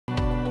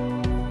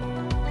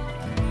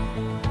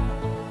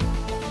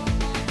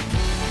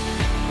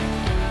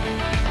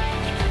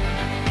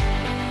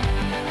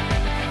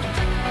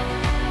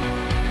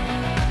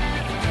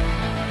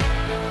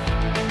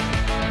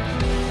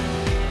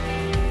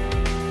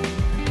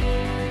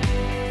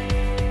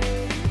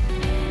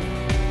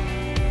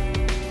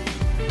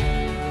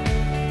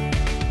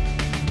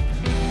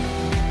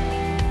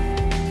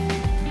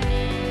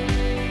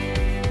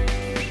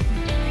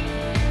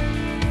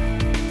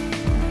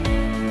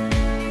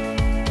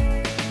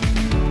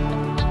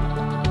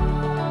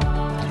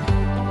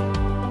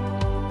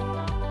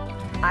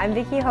I'm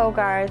Vicki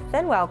Hogarth,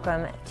 and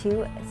welcome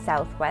to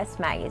Southwest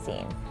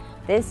Magazine.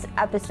 This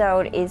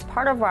episode is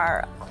part of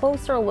our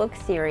Closer Look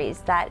series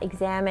that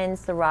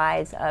examines the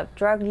rise of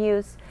drug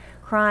use,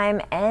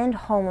 crime, and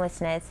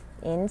homelessness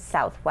in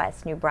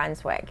Southwest New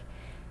Brunswick.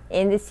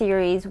 In this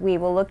series, we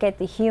will look at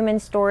the human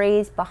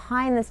stories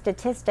behind the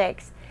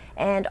statistics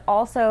and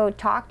also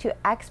talk to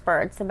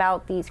experts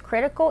about these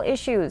critical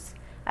issues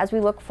as we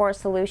look for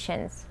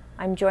solutions.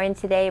 I'm joined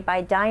today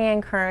by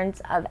Diane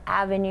Kerns of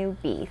Avenue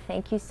B.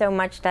 Thank you so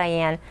much,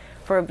 Diane,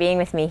 for being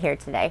with me here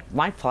today.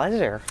 My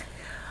pleasure.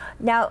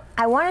 Now,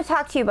 I want to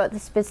talk to you about the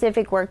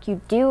specific work you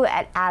do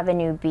at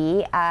Avenue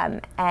B.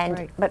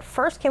 But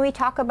first, can we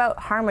talk about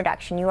harm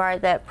reduction? You are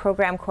the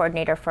program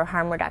coordinator for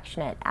harm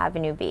reduction at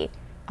Avenue B.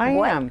 I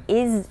am.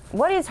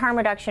 What is harm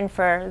reduction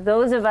for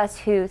those of us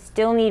who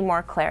still need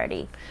more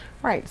clarity?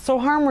 Right, so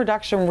harm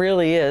reduction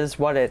really is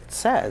what it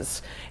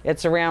says.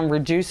 It's around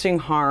reducing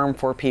harm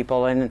for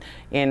people, and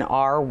in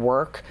our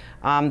work,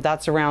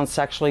 that's around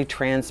sexually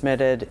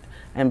transmitted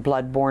and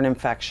bloodborne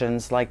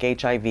infections like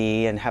HIV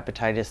and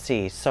hepatitis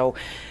C. So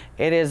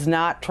it is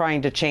not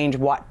trying to change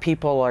what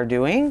people are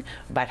doing,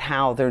 but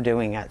how they're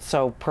doing it.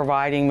 So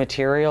providing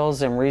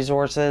materials and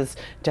resources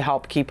to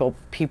help keep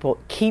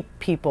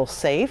people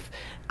safe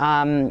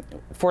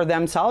for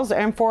themselves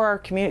and for our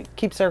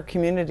keeps our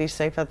community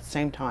safe at the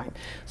same time.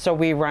 So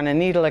we run a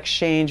needle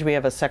exchange, we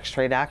have a sex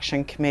trade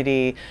action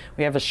committee,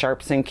 we have a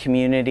Sharps in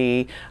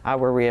community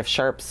where we have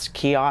Sharps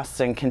kiosks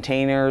and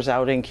containers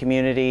out in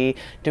community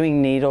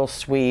doing needle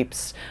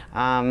sweeps.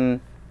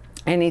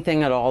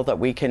 Anything at all that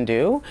we can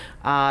do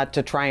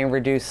to try and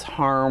reduce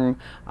harm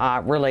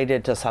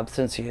related to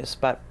substance use.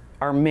 But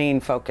our main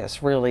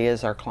focus really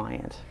is our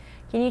client.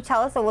 Can you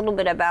tell us a little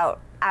bit about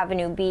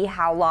Avenue B,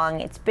 how long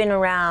it's been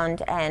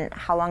around and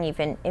how long you've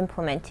been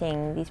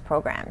implementing these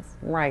programs?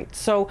 Right,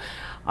 so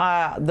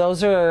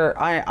those are,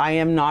 I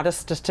am not a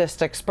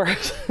statistics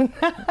person.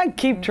 I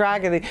keep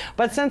track of these,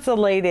 but since the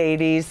late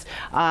 80s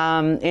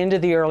into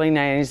the early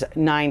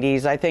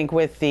 90s, I think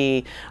with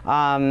the,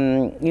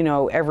 you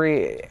know,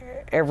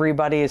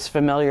 everybody is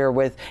familiar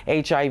with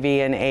HIV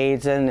and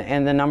AIDS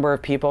and the number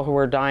of people who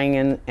were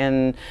dying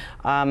and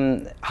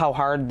how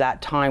hard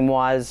that time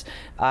was.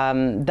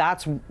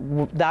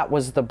 That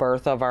was the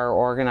birth of our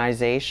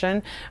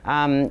organization.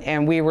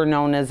 And we were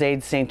known as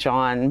AIDS St.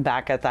 John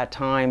back at that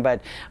time,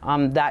 but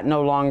that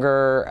no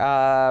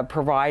longer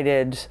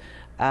provided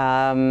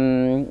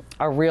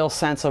a real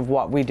sense of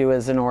what we do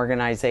as an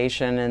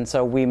organization, and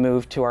so we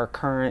moved to our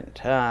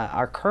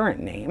current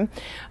name.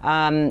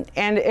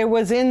 And it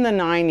was in the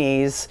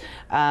 90s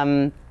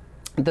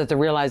that the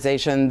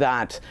realization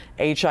that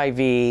HIV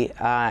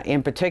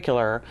in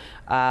particular,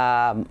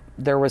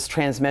 there was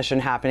transmission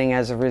happening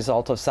as a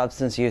result of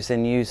substance use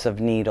and use of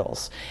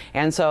needles.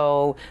 And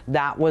so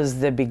that was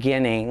the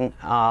beginning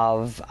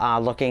of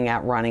looking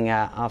at running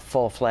a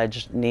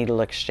full-fledged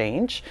needle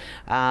exchange.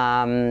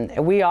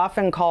 We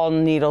often call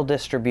needle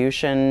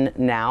distribution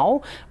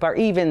now, but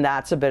even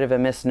that's a bit of a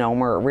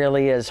misnomer. It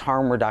really is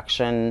harm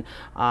reduction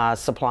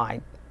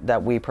supply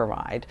that we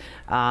provide.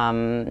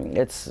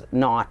 It's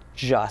not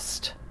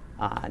just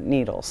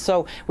needles.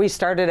 So we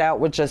started out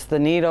with just the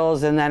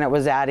needles, and then it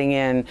was adding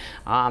in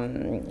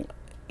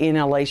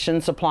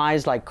inhalation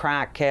supplies like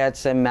crack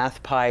kits and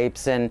meth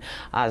pipes, and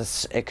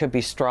it could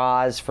be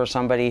straws for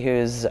somebody who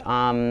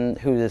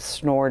is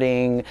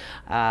snorting,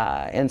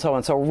 and so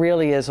on. So it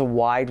really is a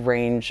wide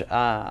range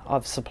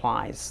of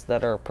supplies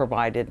that are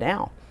provided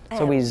now.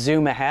 So we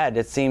zoom ahead.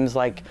 It seems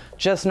like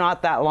just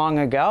not that long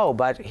ago,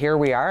 but here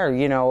we are,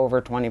 you know,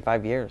 over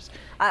 25 years.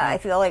 I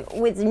feel like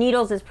with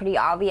needles it's pretty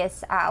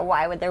obvious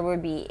why there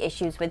would be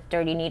issues with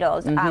dirty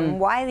needles.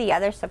 Why the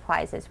other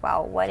supplies as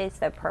well? What is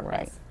the purpose?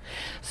 Right.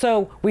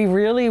 So we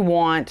really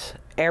want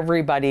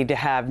everybody to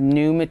have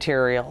new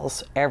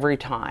materials every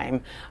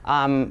time,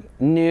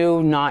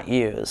 new, not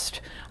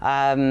used.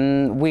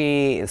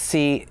 We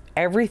see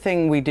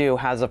everything we do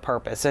has a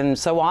purpose, and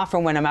so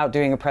often when I'm out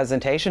doing a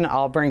presentation,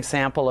 I'll bring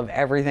sample of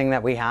everything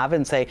that we have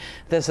and say,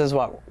 this is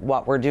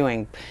what we're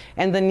doing.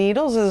 And the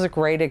needles is a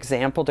great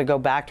example to go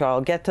back to.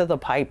 I'll get to the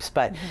pipes,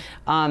 but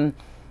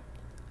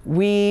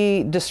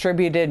we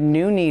distributed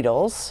new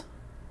needles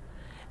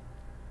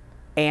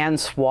and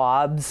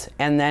swabs,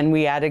 and then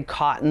we added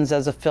cottons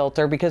as a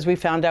filter because we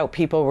found out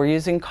people were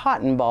using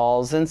cotton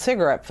balls and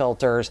cigarette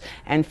filters,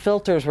 and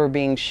filters were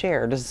being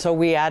shared. So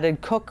we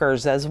added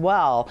cookers as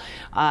well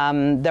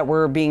that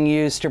were being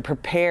used to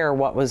prepare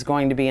what was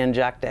going to be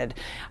injected.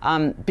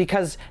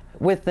 Because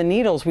with the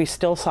needles, we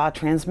still saw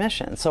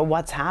transmission. So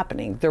what's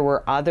happening? There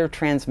were other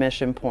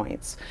transmission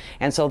points.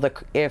 And so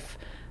if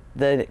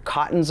the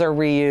cottons are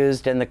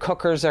reused and the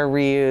cookers are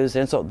reused,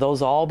 and so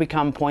those all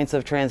become points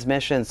of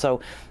transmission.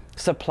 So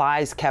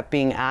supplies kept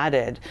being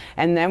added.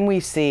 And then we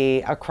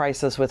see a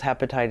crisis with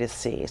hepatitis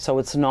C. So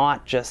it's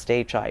not just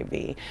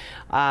HIV.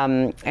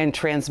 And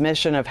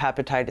transmission of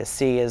hepatitis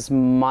C is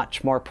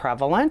much more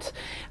prevalent.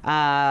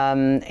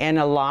 And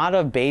a lot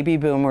of baby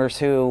boomers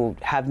who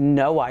have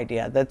no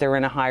idea that they're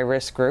in a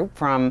high-risk group,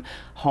 from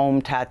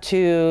home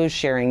tattoos,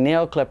 sharing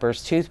nail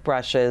clippers,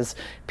 toothbrushes,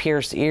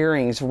 pierced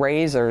earrings,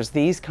 razors,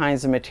 these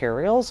kinds of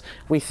materials.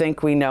 We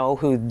think we know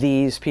who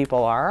these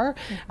people are,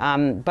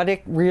 but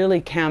it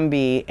really can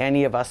be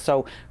any of us.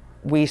 So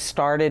we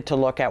started to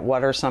look at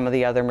what are some of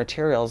the other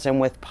materials, and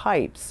with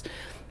pipes,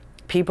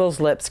 people's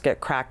lips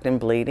get cracked and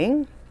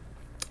bleeding.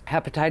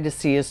 Hepatitis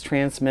C is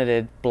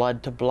transmitted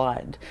blood to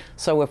blood.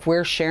 So if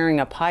we're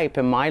sharing a pipe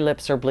and my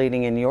lips are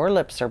bleeding and your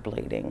lips are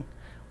bleeding,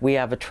 we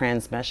have a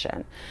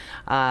transmission.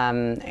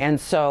 And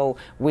so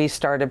we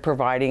started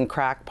providing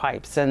crack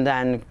pipes, and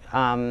then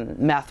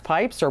meth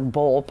pipes or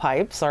bowl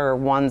pipes are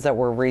ones that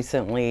were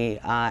recently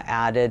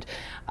added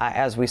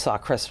as we saw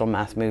crystal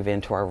meth move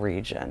into our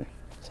region.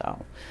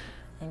 So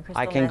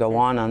I can go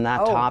on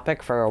that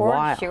topic for a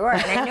while. Sure.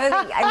 And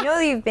I know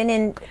that you've been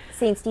in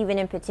St. Stephen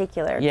in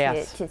particular,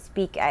 yes, to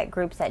speak at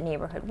groups at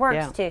Neighborhood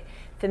Works, yeah, to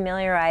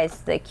familiarize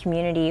the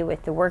community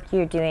with the work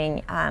you're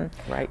doing.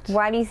 Right.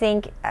 Why do you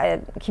think a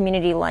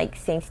community like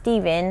St.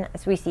 Stephen,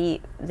 as we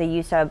see the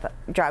use of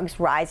drugs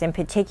rise in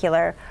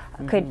particular,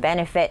 could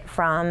benefit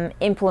from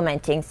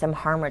implementing some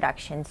harm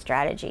reduction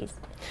strategies?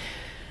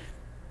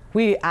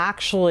 We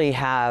actually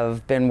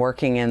have been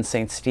working in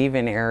St.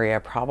 Stephen area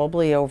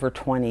probably over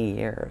 20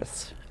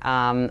 years.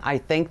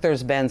 I think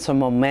there's been some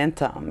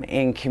momentum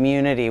in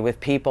community with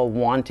people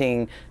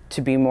wanting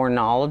to be more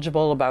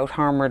knowledgeable about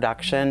harm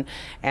reduction.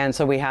 And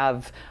so we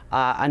have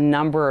a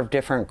number of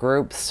different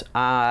groups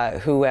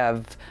who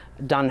have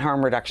done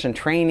harm reduction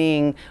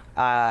training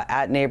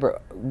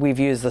we've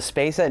used the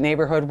space at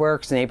Neighborhood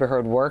Works.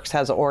 Neighborhood Works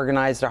has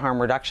organized a harm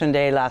reduction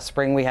day. Last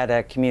spring we had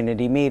a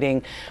community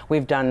meeting.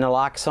 We've done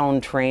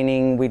naloxone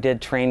training. We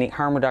did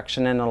harm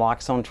reduction and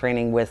naloxone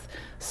training with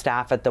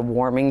staff at the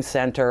warming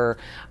center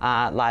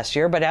last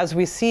year. But as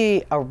we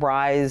see a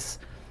rise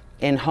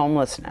in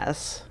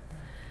homelessness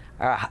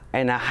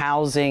and a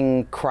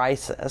housing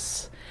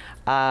crisis,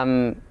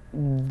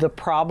 the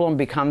problem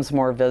becomes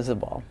more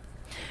visible.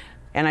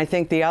 And I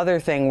think the other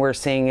thing we're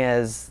seeing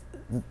is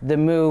the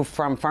move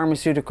from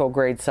pharmaceutical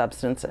grade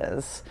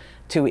substances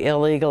to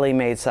illegally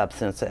made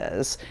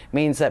substances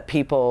means that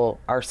people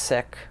are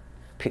sick.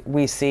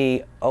 We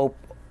see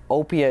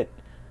opiate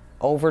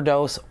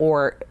overdose,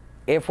 or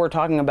if we're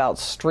talking about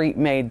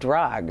street-made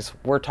drugs,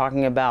 we're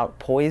talking about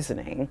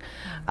poisoning.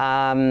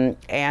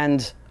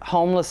 And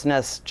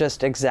homelessness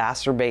just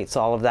exacerbates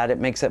all of that. It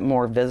makes it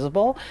more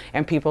visible,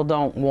 and people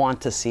don't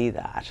want to see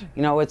that.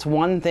 You know, it's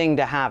one thing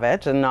to have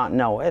it and not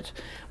know it,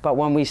 but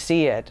when we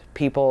see it,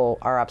 people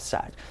are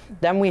upset.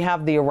 Then we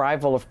have the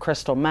arrival of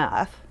crystal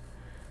meth,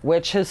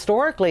 which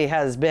historically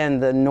has been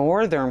the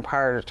northern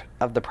part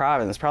of the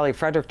province, probably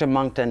Fredericton,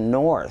 Moncton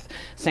North.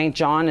 St.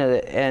 John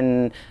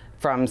and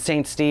from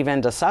St.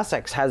 Stephen to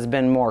Sussex has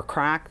been more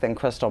crack than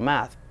crystal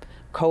meth.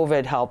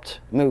 COVID helped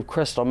move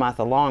crystal meth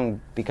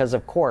along because,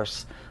 of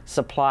course,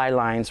 supply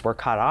lines were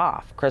cut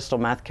off. Crystal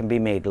meth can be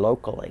made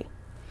locally.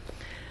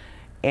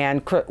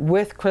 And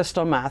with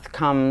crystal meth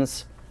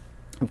comes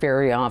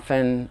very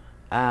often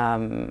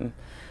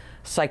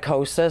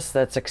psychosis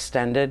that's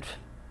extended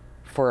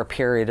for a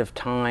period of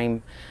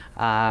time.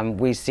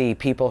 We see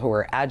people who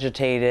are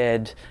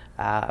agitated,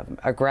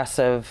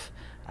 aggressive,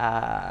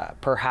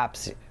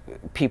 perhaps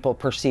people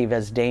perceive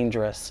as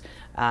dangerous,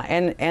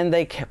 and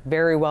they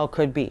very well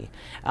could be.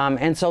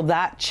 And so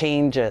that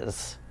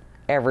changes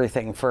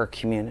everything for a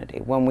community.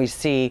 When we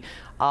see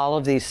all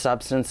of these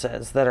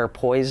substances that are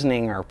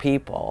poisoning our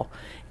people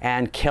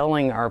and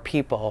killing our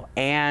people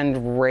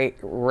and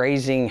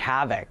raising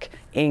havoc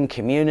in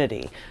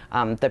community,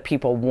 that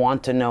people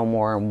want to know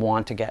more and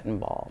want to get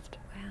involved.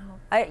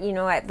 Wow. You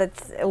know what,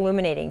 that's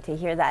illuminating to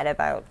hear that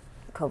about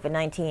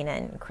COVID-19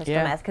 and crystal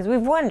meth, because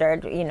we've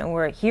wondered, you know,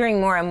 we're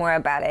hearing more and more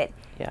about it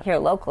here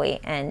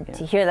locally, and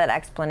to hear that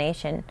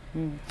explanation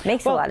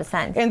makes a lot of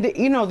sense. And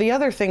you know, the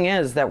other thing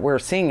is that we're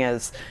seeing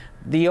is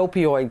the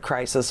opioid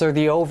crisis or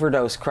the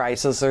overdose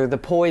crisis or the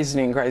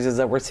poisoning crisis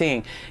that we're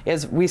seeing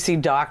is we see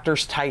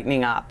doctors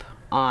tightening up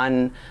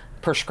on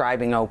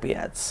prescribing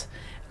opiates.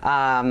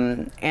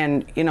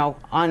 And you know,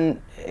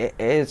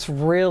 it's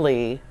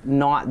really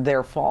not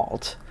their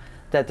fault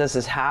that this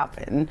has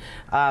happened.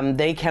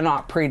 They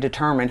cannot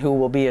predetermine who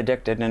will be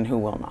addicted and who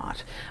will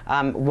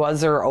not.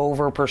 Was there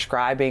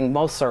over-prescribing?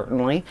 Most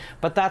certainly,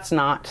 but that's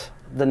not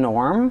the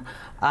norm.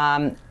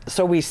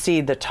 So we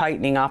see the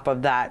tightening up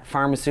of that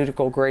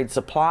pharmaceutical grade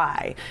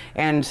supply.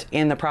 And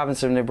in the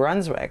province of New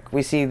Brunswick,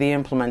 we see the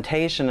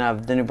implementation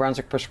of the New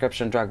Brunswick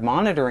Prescription Drug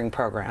Monitoring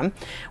Program,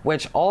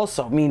 which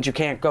also means you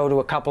can't go to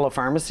a couple of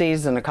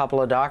pharmacies and a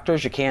couple of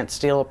doctors. You can't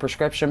steal a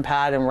prescription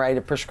pad and write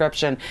a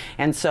prescription.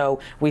 And so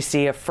we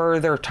see a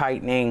further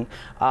tightening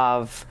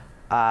of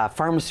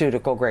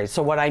pharmaceutical grade.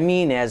 So what I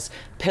mean is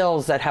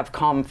pills that have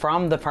come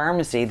from the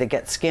pharmacy that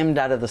get skimmed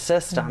out of the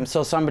system.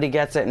 So somebody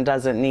gets it and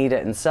doesn't need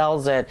it and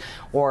sells it,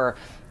 or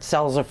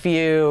sells a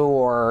few,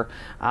 or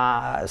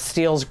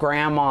steals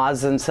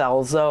grandma's and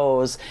sells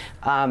those.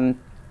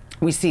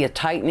 We see a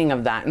tightening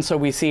of that, and so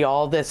we see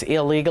all this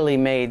illegally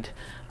made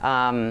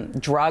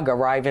drug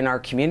arrive in our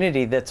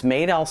community that's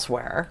made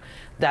elsewhere,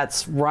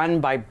 that's run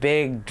by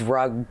big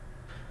drug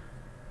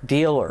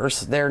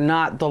dealers. They're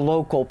not the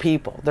local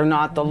people. They're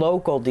not the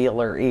local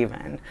dealer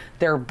even.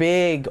 They're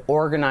big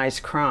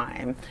organized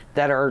crime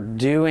that are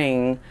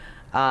doing,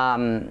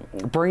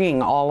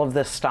 bringing all of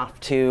this stuff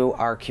to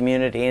our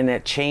community, and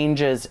it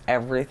changes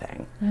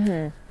everything.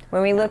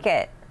 When we look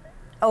at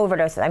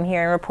overdoses, I'm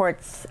hearing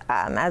reports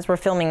as we're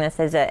filming this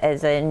as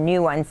a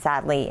new one,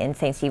 sadly, in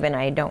St. Stephen.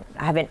 I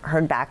haven't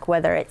heard back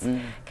whether it's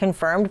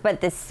confirmed,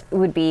 but this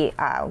would be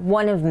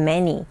one of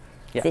many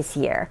this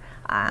year.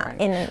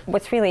 In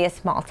what's really a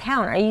small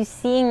town. Are you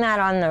seeing that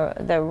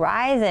on the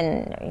rise?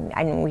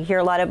 And we hear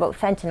a lot about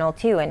fentanyl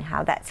too, and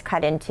how that's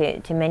cut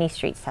into many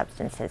street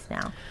substances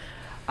now.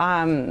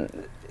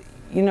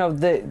 You know,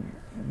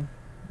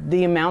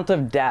 the amount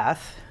of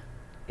death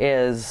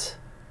is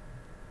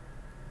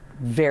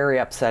very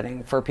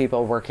upsetting for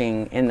people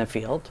working in the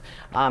field.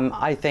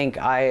 I think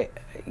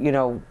you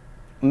know,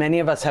 many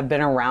of us have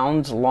been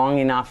around long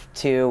enough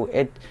to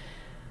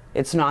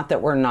it's not that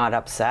we're not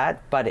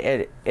upset, but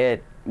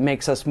it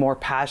makes us more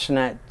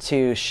passionate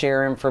to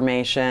share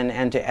information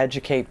and to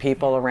educate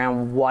people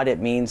around what it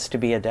means to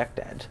be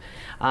addicted.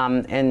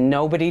 And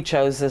nobody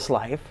chose this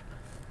life,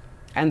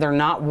 and they're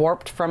not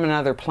warped from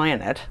another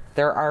planet.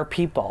 They're our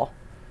people.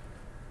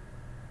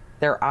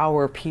 They're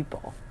our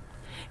people.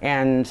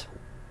 And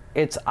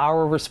it's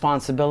our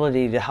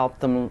responsibility to help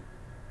them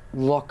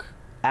look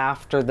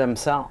after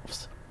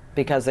themselves,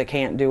 because they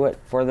can't do it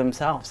for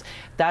themselves.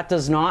 That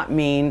does not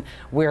mean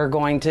we're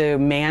going to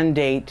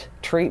mandate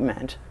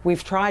treatment.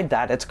 We've tried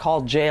that. It's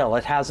called jail.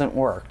 It hasn't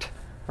worked,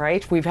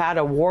 right? We've had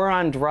a war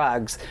on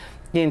drugs.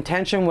 The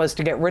intention was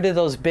to get rid of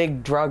those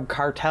big drug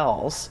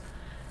cartels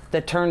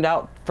that turned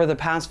out for the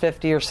past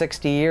 50 or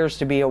 60 years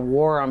to be a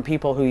war on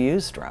people who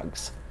use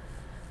drugs.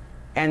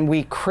 And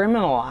we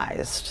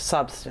criminalized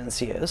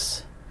substance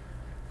use,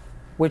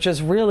 which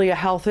is really a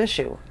health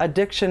issue.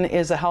 Addiction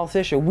is a health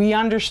issue. We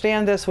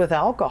understand this with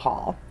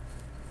alcohol.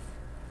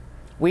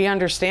 We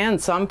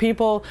understand some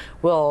people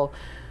will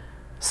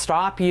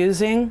stop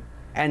using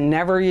and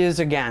never use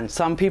again.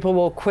 Some people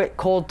will quit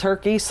cold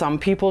turkey. Some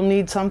people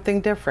need something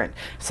different.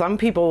 Some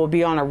people will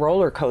be on a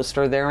roller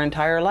coaster their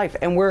entire life.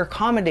 And we're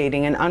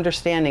accommodating and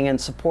understanding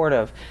and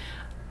supportive.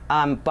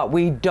 But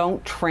we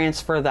don't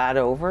transfer that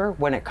over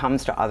when it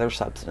comes to other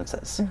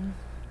substances.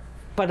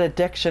 But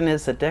addiction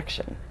is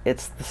addiction.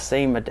 It's the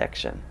same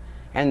addiction,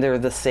 and they're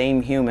the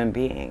same human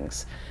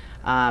beings.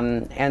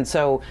 And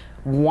so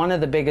one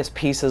of the biggest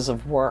pieces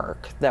of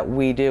work that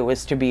we do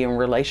is to be in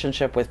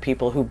relationship with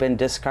people who've been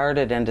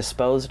discarded and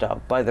disposed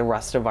of by the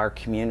rest of our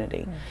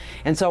community.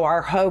 And so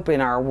our hope in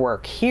our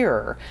work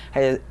here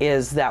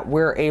is that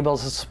we're able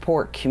to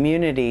support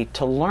community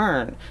to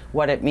learn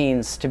what it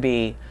means to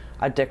be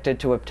addicted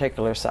to a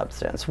particular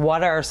substance.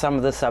 What are some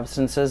of the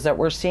substances that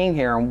we're seeing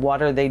here, and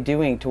what are they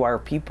doing to our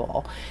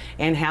people?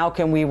 And how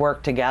can we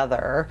work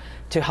together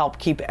to help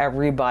keep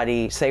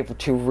everybody safe,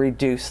 to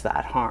reduce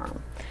that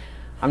harm?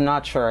 I'm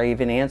not sure I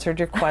even answered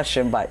your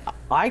question, but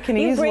I can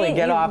easily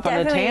get off on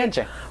a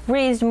tangent.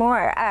 Raised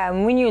more.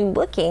 When you're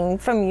looking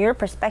from your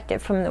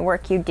perspective, from the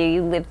work you do,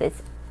 you live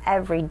this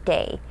every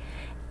day.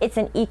 It's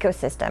an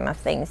ecosystem of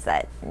things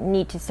that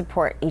need to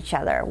support each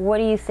other. What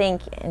do you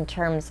think in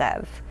terms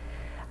of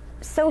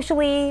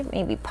socially,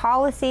 maybe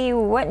policy,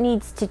 what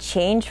needs to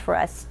change for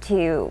us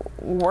to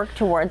work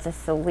towards a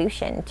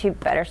solution to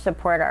better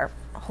support our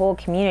whole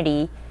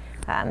community,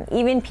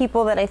 even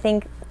people that I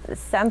think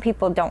some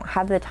people don't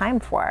have the time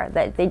for,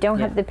 that they don't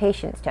have the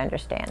patience to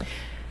understand?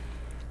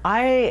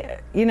 I,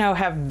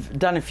 have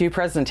done a few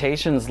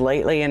presentations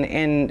lately,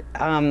 and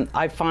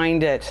I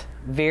find it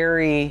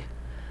very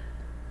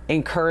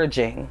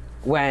encouraging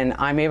when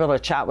I'm able to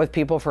chat with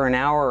people for an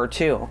hour or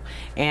two,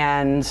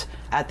 and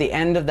at the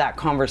end of that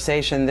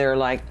conversation they're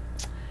like,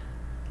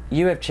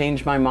 you have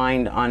changed my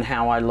mind on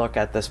how I look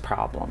at this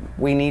problem.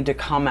 We need to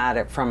come at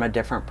it from a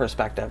different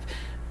perspective.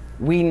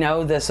 We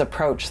know this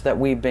approach that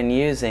we've been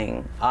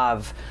using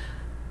of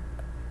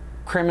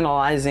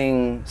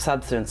criminalizing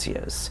substance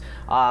use,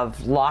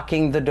 of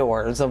locking the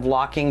doors, of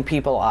locking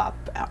people up.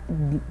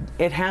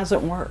 It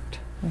hasn't worked.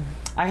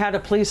 I had a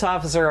police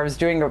officer, I was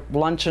doing a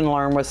lunch and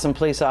learn with some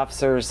police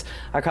officers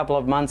a couple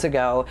of months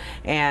ago,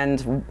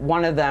 and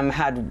one of them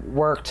had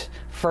worked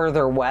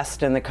further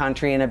west in the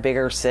country in a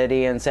bigger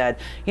city and said,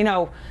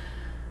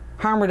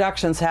 harm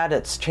reduction's had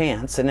its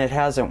chance and it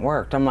hasn't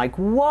worked. I'm like,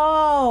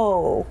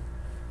 whoa!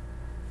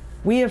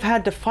 We have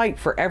had to fight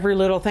for every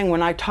little thing.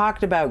 When I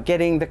talked about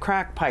getting the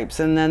crack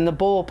pipes and then the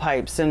bowl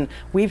pipes, and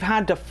we've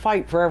had to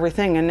fight for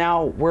everything, and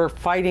now we're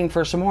fighting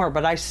for some more,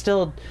 but I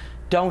still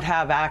don't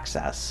have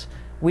access.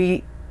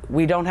 We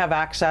We don't have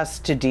access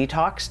to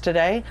detox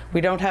today. We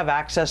don't have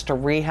access to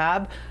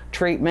rehab,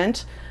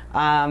 treatment,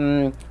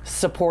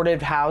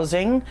 supportive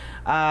housing.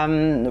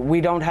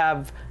 We don't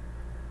have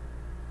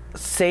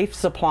safe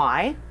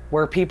supply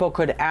where people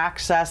could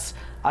access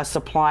a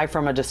supply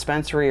from a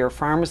dispensary or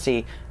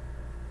pharmacy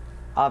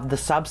of the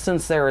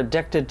substance they're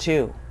addicted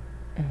to,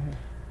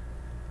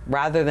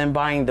 rather than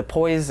buying the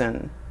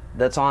poison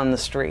that's on the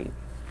street.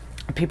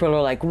 People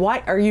are like,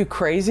 what, are you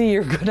crazy?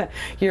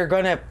 You're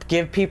gonna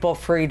give people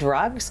free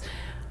drugs?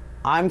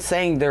 I'm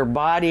saying their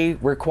body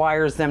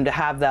requires them to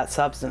have that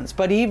substance.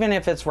 But even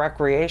if it's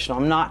recreational,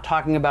 I'm not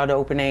talking about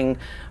opening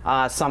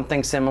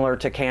something similar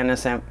to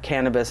Cannabis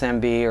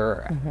MB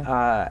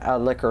or a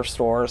liquor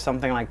store or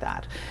something like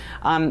that.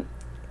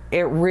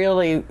 It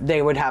really,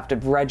 they would have to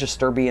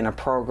register, be in a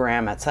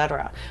program,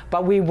 etc.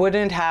 But we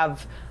wouldn't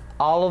have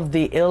all of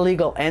the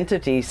illegal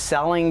entities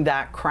selling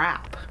that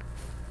crap.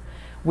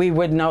 We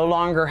would no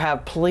longer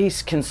have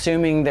police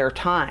consuming their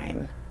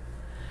time.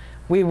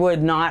 We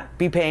would not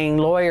be paying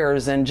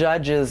lawyers and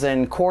judges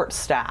and court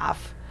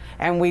staff,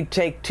 and we'd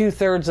take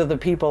 2/3 of the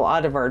people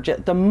out of our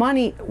the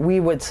money we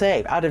would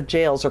save out of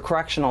jails or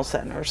correctional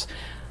centers.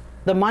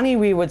 The money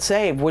we would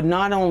save would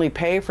not only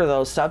pay for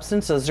those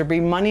substances, there'd be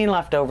money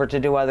left over to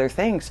do other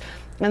things.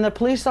 And the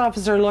police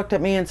officer looked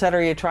at me and said,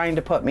 "Are you trying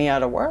to put me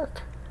out of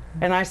work?"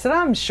 And I said,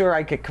 "I'm sure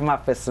I could come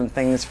up with some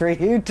things for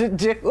you to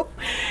do."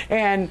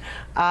 And,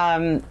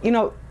 you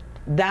know,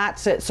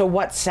 that's it. So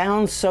what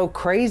sounds so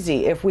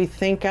crazy, if we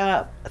think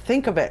of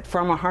it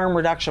from a harm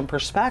reduction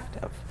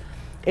perspective,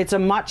 it's a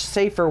much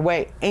safer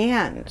way,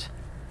 and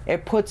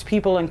it puts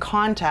people in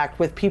contact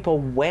with people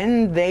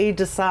when they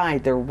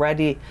decide they're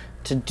ready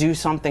to do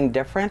something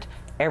different.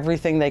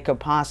 Everything they could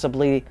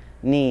possibly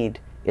need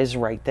is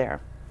right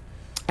there.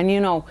 And you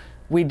know,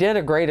 we did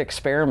a great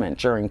experiment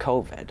during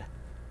COVID.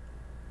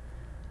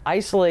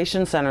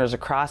 Isolation centers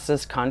across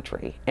this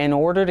country, in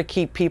order to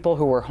keep people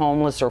who were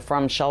homeless or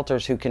from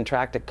shelters who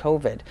contracted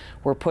COVID,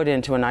 were put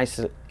into an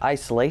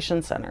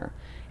isolation center.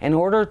 In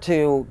order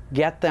to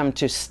get them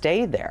to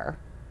stay there,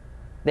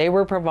 they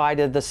were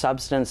provided the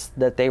substance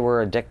that they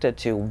were addicted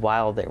to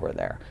while they were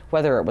there,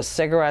 whether it was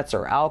cigarettes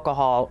or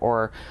alcohol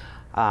or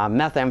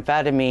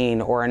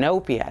methamphetamine or an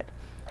opiate,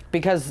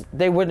 because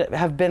they would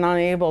have been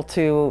unable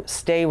to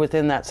stay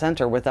within that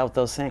center without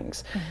those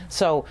things.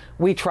 So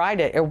we tried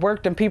it, it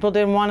worked, and people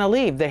didn't want to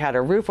leave. They had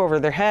a roof over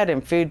their head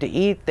and food to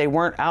eat. They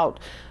weren't out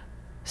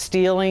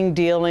stealing,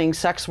 dealing,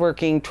 sex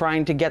working,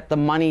 trying to get the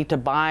money to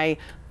buy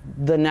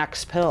the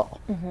next pill,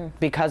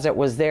 because it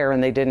was there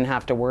and they didn't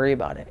have to worry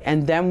about it.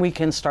 And then we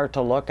can start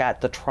to look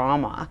at the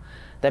trauma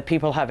that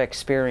people have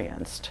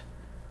experienced.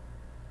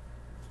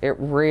 It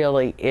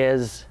really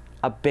is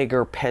a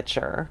bigger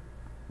picture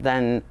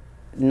than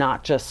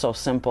not just so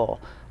simple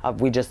of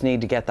we just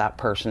need to get that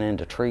person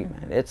into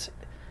treatment.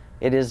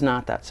 It is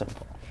not that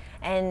simple.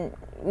 And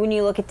when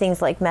you look at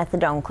things like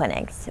methadone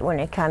clinics, when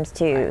it comes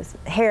to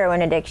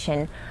heroin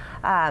addiction,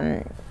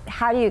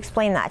 how do you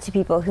explain that to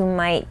people who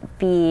might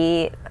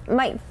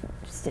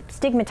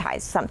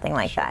stigmatize something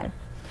like that?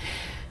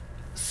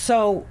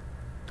 So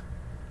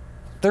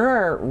there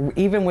are,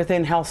 even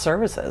within health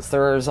services,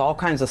 there's all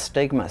kinds of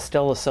stigma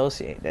still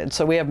associated.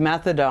 So we have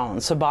methadone,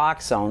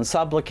 Suboxone,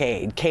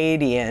 Sublocade,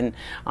 Cadian,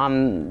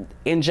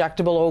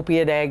 injectable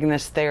opiate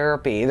agonist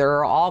therapy. There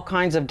are all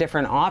kinds of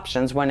different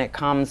options when it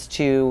comes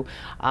to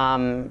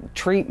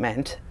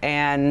treatment.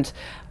 And,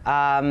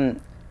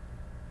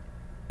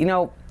 you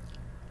know,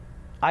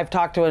 I've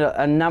talked to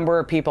a number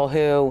of people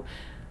who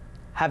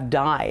have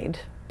died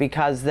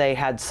because they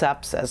had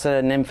sepsis,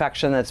 an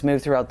infection that's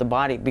moved throughout the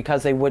body,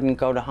 because they wouldn't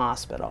go to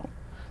hospital.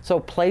 So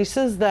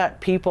places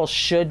that people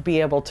should be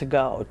able to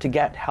go to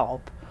get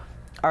help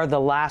are the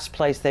last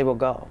place they will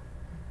go.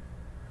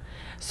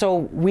 So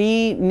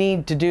we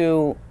need to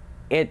do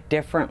it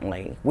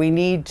differently. We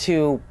need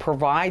to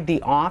provide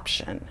the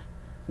option,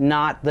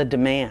 not the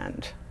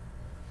demand.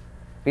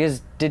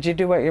 Because did you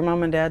do what your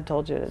mom and dad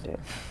told you to do?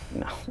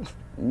 No.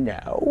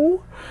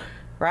 No,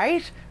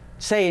 right?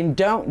 Saying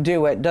don't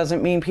do it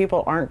doesn't mean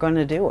people aren't going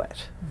to do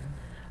it.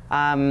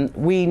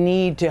 We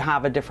need to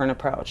have a different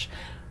approach.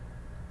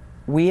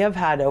 We have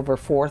had over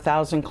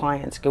 4,000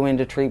 clients go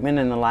into treatment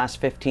in the last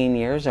 15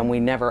 years, and we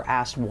never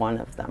asked one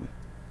of them.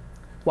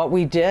 What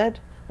we did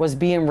was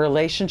be in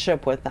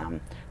relationship with them,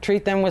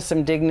 treat them with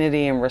some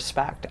dignity and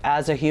respect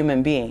as a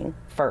human being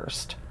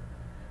first.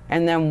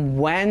 And then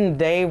when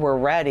they were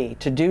ready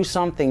to do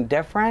something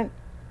different,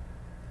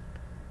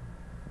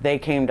 they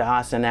came to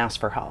us and asked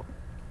for help.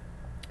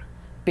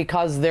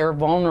 Because they're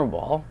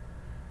vulnerable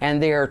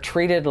and they are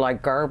treated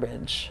like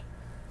garbage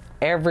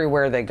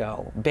everywhere they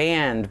go.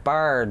 Banned,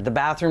 barred, the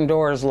bathroom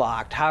door is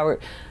locked.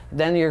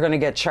 Then you're going to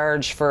get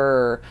charged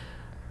for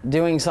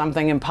doing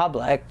something in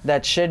public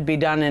that should be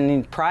done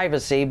in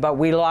privacy, but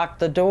we locked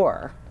the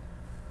door.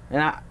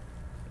 And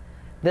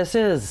this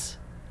is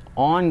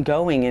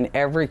ongoing in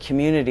every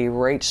community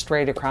right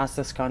straight across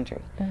this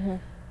country.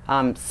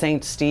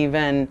 St.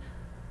 Stephen,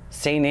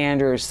 St.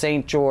 Andrews,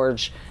 St.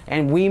 George,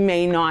 and we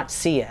may not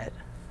see it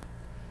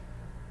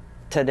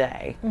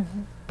today,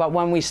 But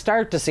when we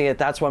start to see it,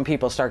 that's when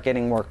people start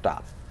getting worked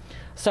up.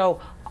 So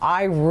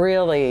I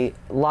really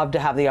love to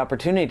have the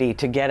opportunity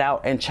to get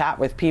out and chat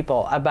with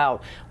people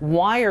about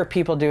why are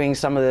people doing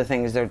some of the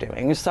things they're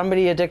doing. If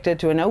somebody addicted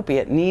to an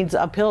opiate needs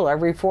a pill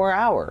every 4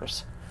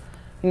 hours.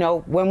 You know,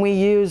 when we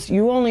use,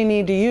 you only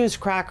need to use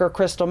crack or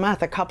crystal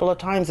meth a couple of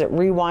times. It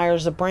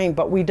rewires the brain,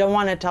 but we don't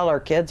want to tell our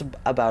kids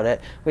about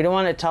it. We don't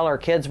want to tell our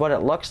kids what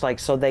it looks like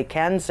so they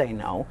can say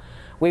no.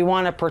 We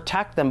want to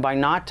protect them by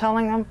not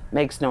telling them.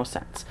 Makes no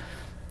sense.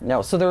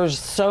 No, so there's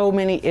so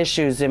many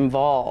issues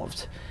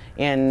involved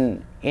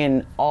in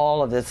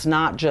all of this,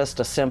 not just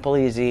a simple,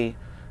 easy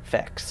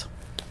fix.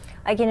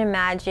 I can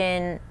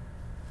imagine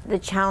the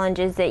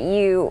challenges that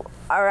you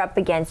are up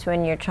against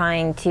when you're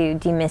trying to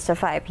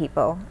demystify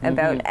people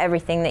about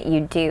everything that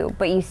you do,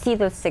 but you see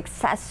those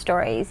success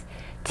stories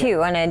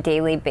too on a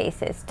daily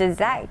basis. Does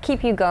that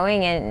keep you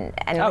going? And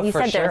you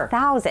said there are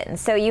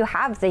thousands, so you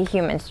have the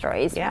human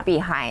stories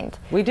behind.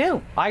 We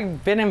do.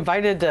 I've been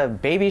invited to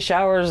baby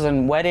showers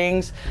and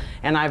weddings,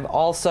 and I've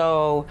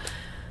also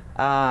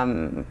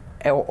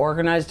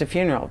organized a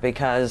funeral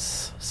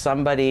because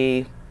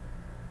somebody's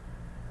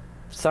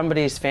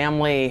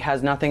family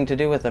has nothing to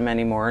do with them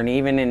anymore, and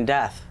even in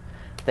death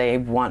they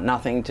want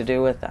nothing to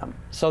do with them.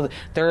 So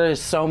there is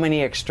so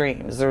many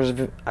extremes. There's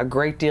a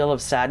great deal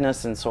of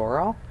sadness and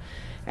sorrow,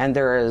 and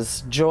there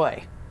is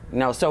joy. You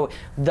know, so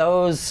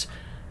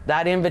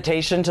that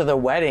invitation to the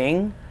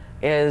wedding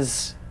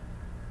is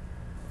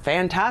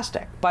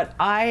fantastic, but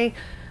I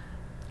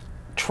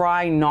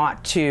try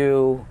not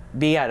to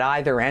be at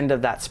either end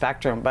of that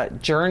spectrum,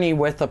 but journey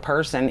with a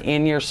person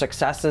in your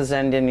successes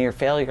and in your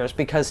failures,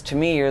 because to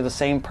me, you're the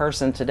same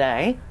person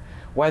today,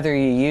 whether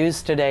you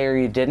used today or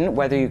you didn't,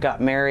 whether you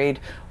got married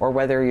or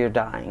whether you're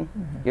dying.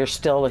 You're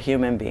still a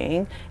human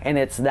being, and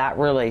it's that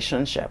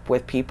relationship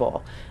with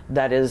people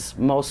that is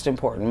most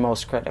important,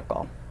 most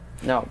critical.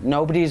 No,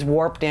 nobody's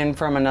warped in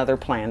from another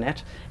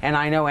planet, and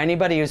I know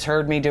anybody who's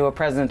heard me do a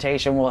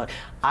presentation will,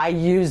 I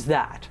use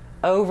that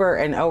over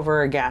and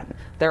over again.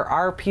 There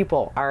are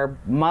people, our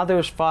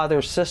mothers,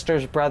 fathers,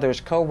 sisters, brothers,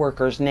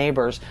 co-workers,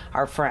 neighbors,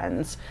 our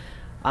friends.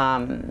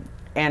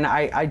 And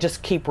I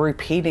just keep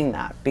repeating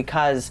that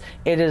because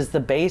it is the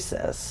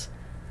basis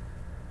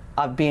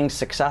of being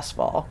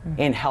successful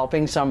in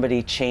helping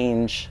somebody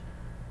change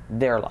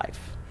their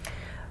life.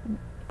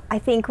 I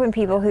think when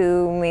people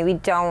who maybe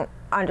don't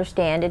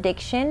understand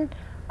addiction,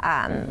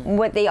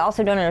 what they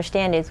also don't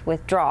understand is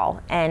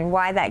withdrawal, and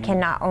why that can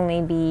not only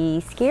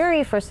be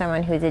scary for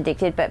someone who's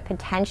addicted, but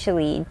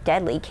potentially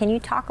deadly. Can you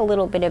talk a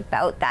little bit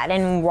about that,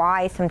 and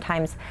why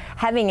sometimes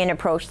having an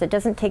approach that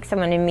doesn't take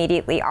someone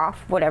immediately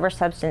off whatever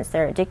substance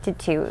they're addicted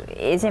to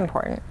is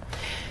important?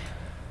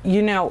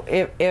 You know,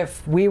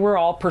 if we were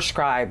all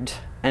prescribed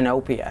an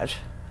opiate,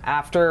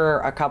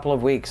 after a couple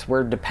of weeks,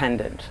 we're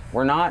dependent.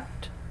 We're not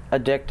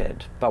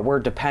addicted, but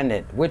we're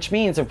dependent, which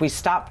means if we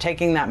stop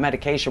taking that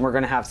medication, we're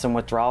going to have some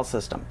withdrawal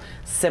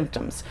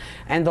symptoms.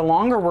 And the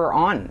longer we're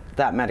on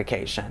that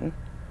medication,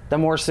 the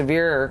more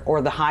severe, or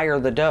the higher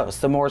the dose,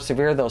 the more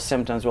severe those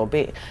symptoms will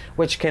be,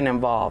 which can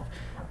involve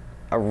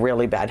a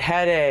really bad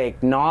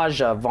headache,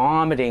 nausea,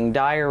 vomiting,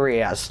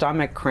 diarrhea,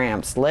 stomach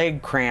cramps,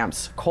 leg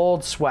cramps,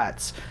 cold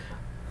sweats.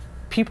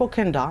 People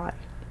can die.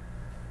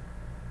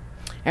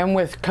 And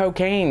with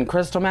cocaine,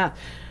 crystal meth,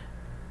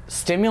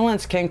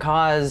 stimulants can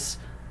cause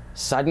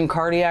sudden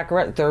cardiac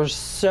arrest. There's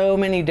so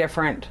many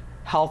different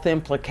health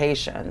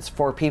implications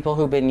for people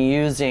who've been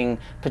using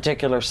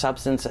particular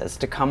substances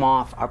to come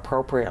off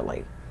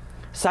appropriately.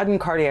 Sudden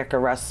cardiac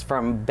arrests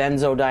from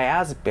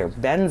benzodiazepines,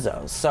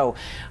 benzos. So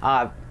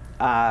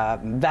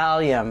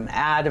Valium,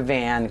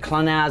 Ativan,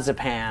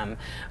 clonazepam.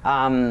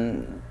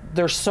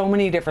 There's so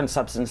many different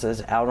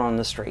substances out on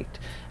the street.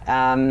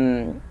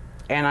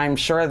 And I'm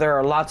sure there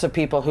are lots of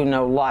people who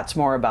know lots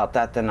more about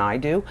that than I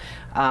do.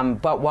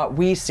 But what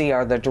we see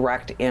are the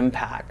direct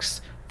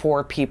impacts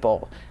for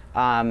people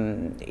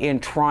in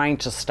trying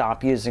to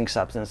stop using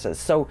substances.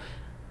 So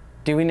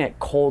doing it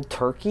cold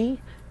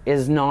turkey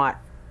is not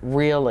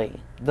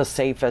really the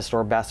safest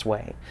or best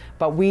way.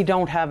 But we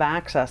don't have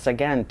access,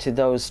 again, to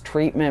those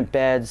treatment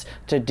beds,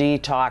 to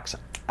detox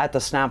at the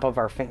snap of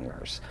our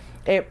fingers.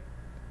 It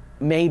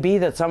may be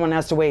that someone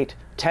has to wait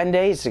 10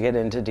 days to get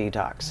into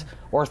detox,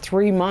 or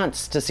 3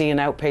 months to see an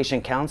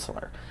outpatient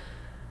counselor.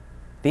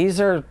 These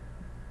are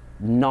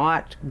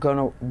not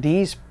gonna,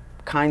 these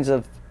kinds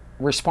of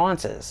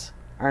responses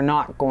are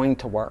not going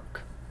to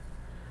work.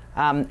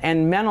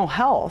 And mental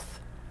health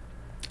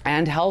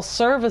and health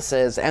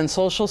services and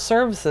social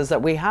services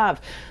that we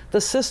have, the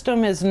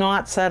system is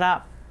not set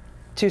up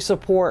to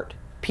support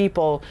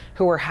people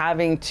who are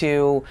having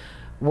to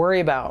worry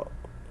about,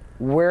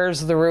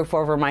 where's the roof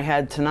over my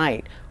head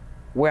tonight?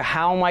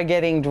 How am I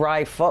getting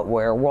dry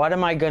footwear? What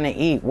am I going to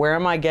eat? Where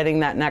am I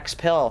getting that next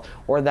pill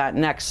or that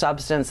next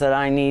substance that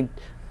I need,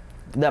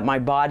 that my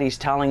body's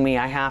telling me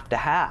I have to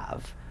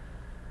have?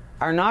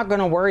 are not going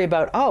to worry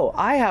about, oh,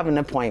 I have an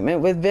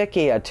appointment with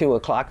Vicki at 2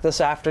 o'clock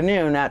this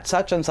afternoon at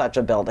such and such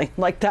a building.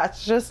 Like,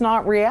 that's just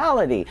not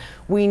reality.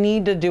 We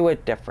need to do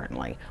it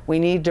differently. We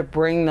need to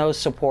bring those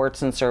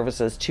supports and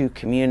services to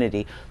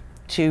community,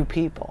 to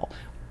people,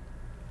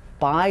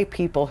 by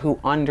people who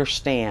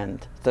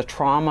understand the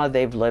trauma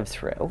they've lived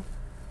through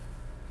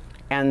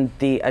and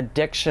the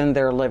addiction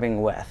they're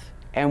living with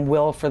and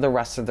will for the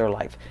rest of their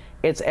life.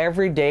 It's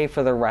every day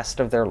for the rest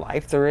of their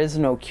life. There is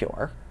no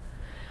cure.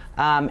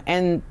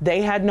 And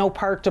they had no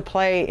part to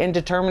play in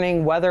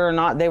determining whether or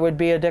not they would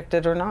be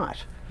addicted or not.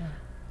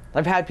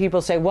 I've had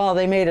people say, well,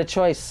 they made a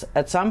choice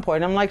at some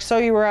point. I'm like, so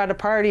you were at a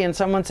party and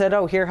someone said,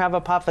 oh, here, have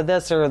a puff of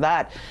this or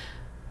that.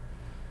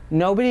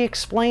 Nobody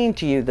explained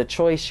to you the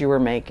choice you were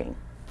making.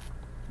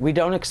 We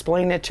don't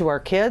explain it to our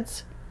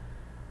kids,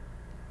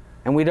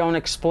 and we don't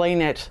explain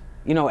it,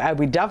 you know,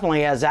 we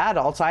definitely as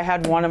adults. I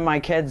had one of my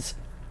kids,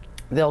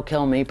 they'll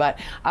kill me, but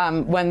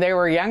when they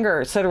were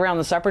younger, sit around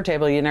the supper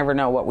table, you never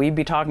know what we'd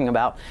be talking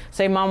about.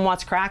 Say, Mom,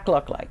 what's crack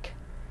look like?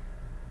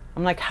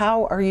 I'm like,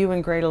 how are you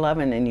in grade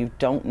 11 and you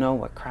don't know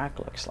what crack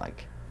looks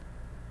like?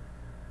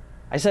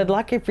 I said,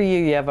 lucky for you,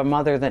 you have a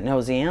mother that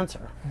knows the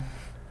answer,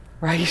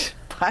 right?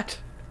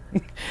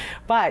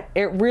 But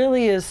it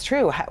really is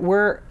true.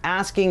 We're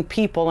asking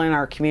people in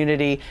our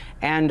community,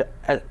 and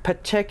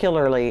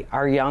particularly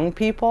our young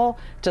people,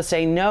 to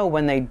say no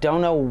when they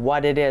don't know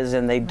what it is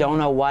and they don't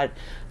know what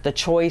the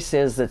choice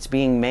is that's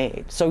being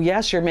made. So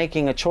yes, you're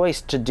making a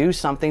choice to do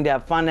something to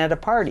have fun at a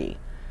party,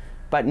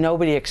 but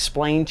nobody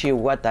explained to you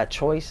what that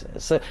choice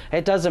is. So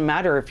it doesn't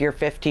matter if you're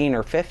 15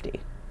 or 50.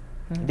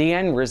 The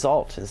end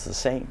result is the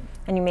same.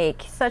 And you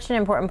make such an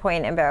important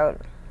point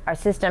about our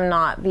system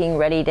not being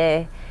ready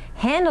to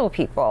handle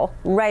people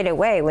right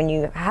away when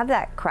you have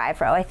that cry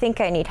for, oh, I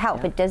think I need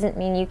help. It doesn't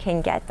mean you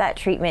can get that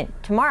treatment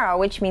tomorrow,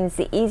 which means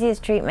the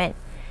easiest treatment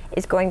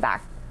is going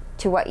back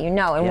to what you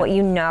know, and what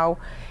you know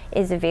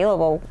is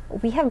available.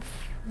 We have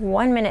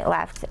 1 minute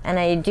left, and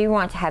I do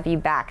want to have you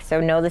back. So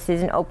no, this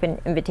is an open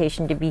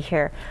invitation to be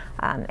here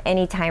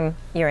anytime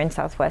you're in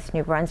Southwest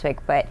New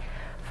Brunswick. But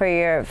for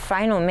your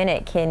final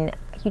minute, can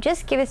you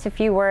just give us a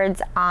few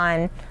words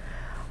on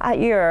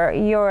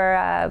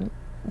your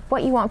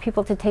what you want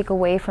people to take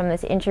away from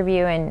this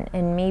interview,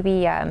 and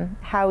maybe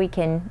how we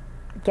can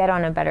get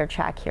on a better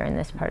track here in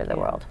this part of the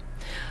world?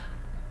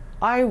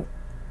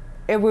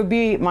 It would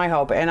be my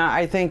hope, and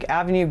I think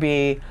Avenue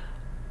B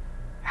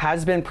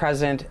has been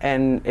present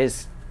and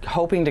is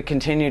hoping to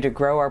continue to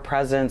grow our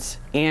presence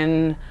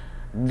in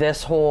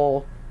this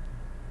whole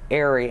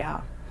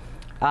area.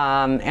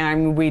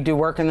 And we do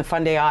work in the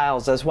Funday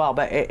Isles as well,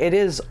 but it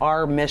is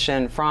our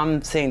mission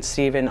from St.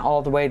 Stephen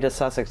all the way to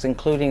Sussex,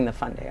 including the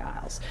Funday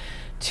Isles,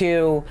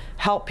 to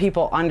help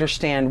people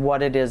understand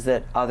what it is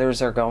that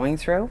others are going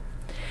through,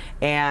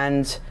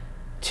 and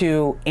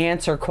to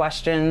answer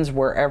questions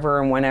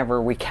wherever and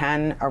whenever we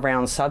can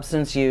around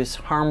substance use,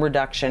 harm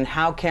reduction.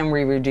 How can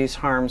we reduce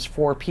harms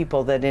for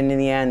people that in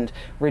the end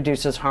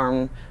reduces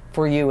harm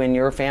for you and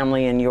your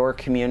family and your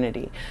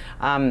community?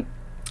 And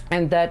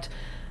that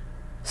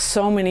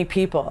so many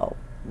people,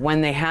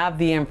 when they have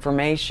the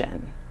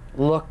information,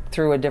 look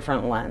through a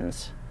different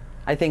lens.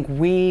 I think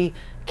we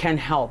can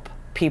help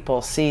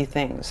people see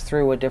things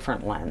through a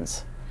different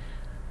lens.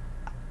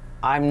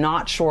 I'm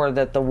not sure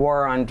that the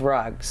war on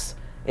drugs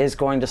is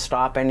going to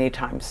stop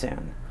anytime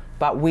soon,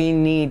 but we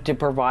need to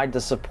provide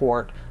the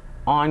support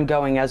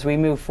ongoing as we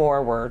move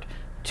forward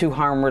to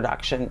harm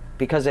reduction,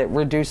 because it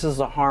reduces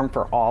the harm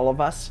for all of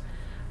us,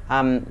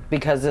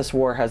 because this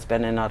war has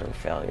been an utter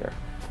failure.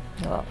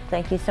 Well,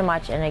 thank you so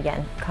much, and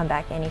again, come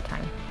back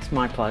anytime. It's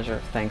my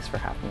pleasure. Thanks for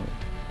having me.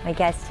 My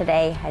guest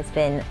today has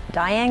been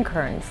Diane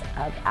Kerns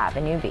of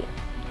Avenue B.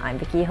 I'm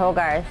Vicki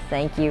Hogarth.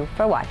 Thank you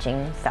for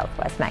watching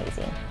Southwest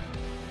Magazine.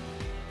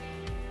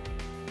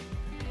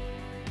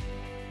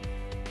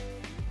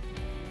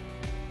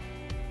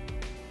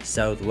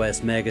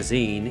 Southwest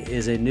Magazine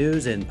is a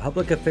news and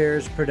public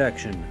affairs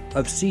production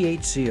of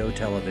CHCO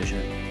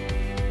Television.